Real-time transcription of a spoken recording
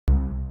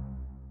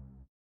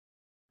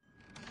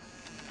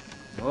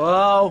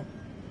Hello?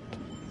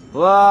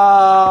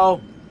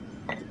 Hello?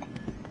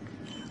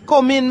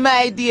 Come in,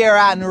 my dear,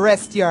 and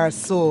rest your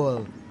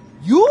soul.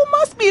 You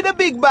must be the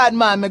big bad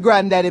man my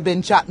granddaddy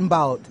been chatting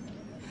about.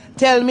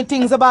 Tell me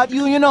things about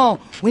you, you know,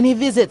 when he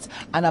visits,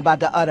 and about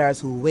the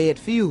others who wait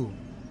for you.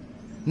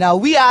 Now,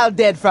 we all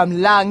dead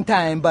from long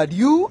time, but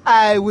you,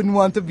 I wouldn't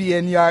want to be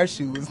in your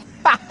shoes.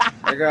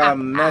 I got a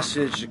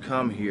message to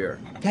come here.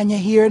 Can you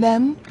hear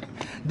them?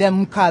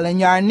 Them calling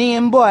your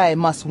name, boy,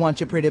 must want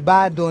you pretty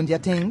bad, don't you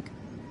think?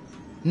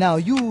 Now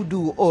you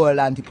do old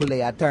Auntie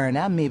Pulea turn,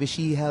 and maybe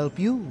she help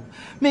you.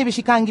 Maybe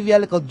she can give you a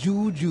little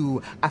juju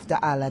after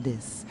all of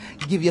this.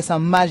 Give you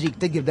some magic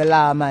to give the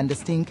lawman the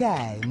stink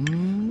eye.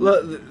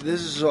 Look, this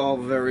is all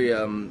very,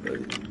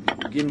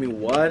 give me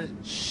what?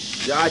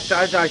 I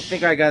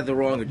think I got the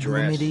wrong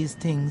address. Do me these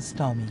things,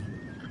 Tommy.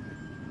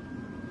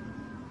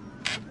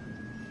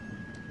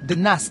 The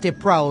nasty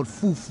proud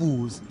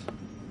foo-foos.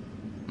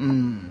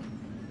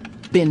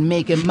 Been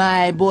making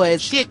my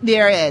boys shake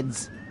their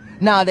heads.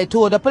 Now they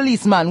told the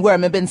policeman where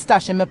me been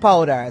stashing my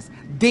powders.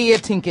 They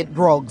think it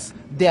drugs.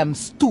 Them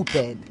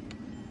stupid.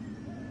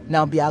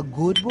 Now be a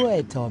good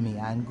boy, Tommy,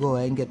 and go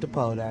and get the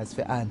powders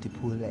for Auntie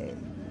Pulea.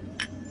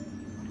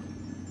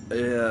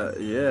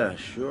 Yeah,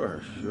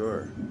 sure.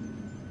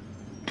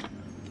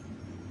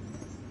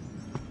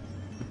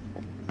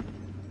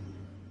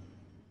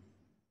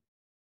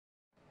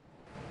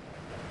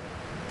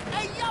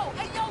 Hey, yo,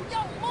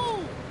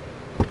 move!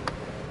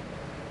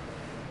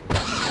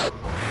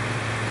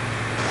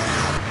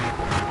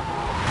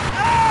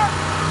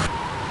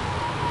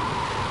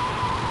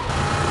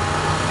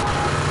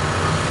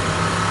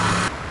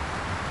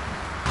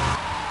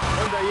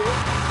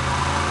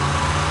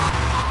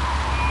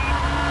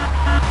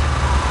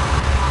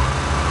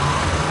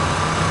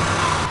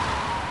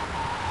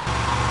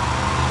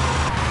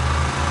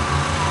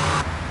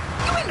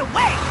 You in the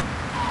way!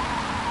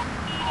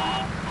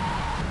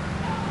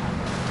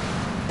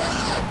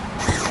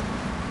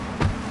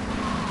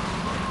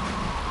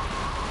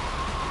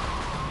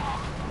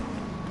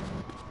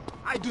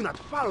 I do not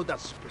follow that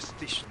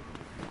superstition.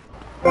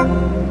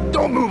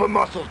 Don't move a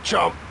muscle,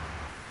 chump!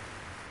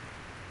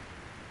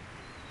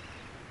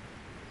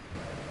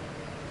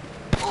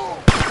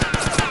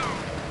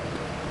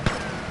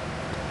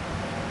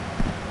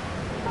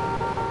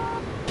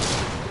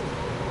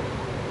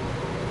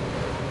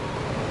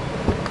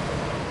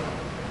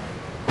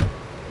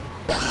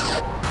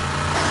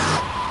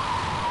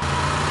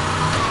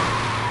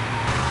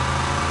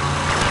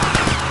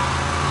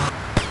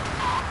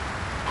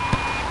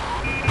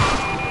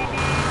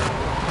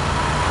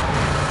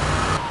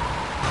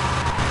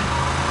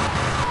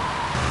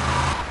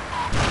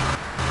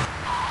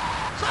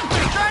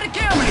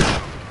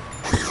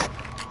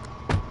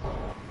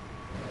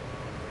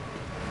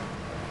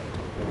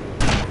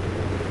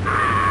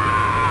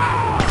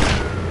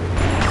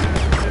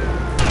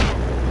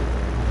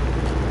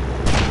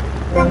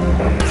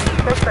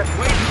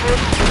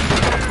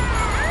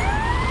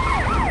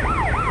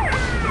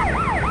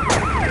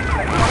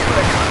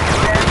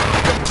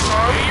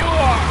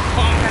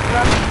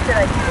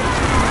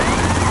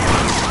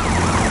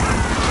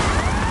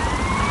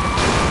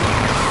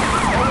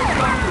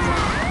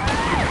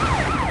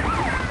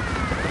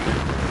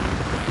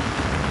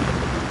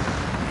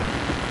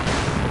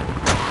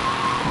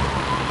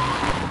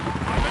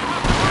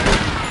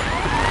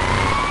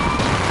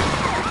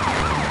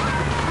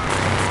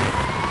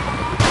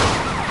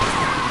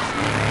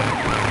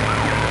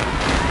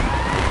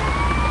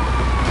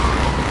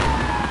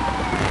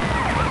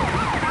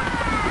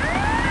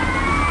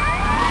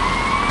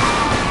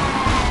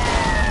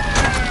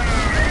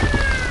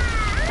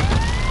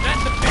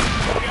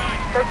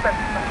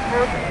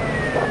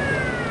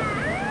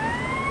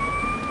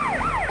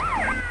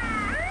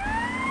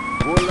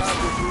 Olá,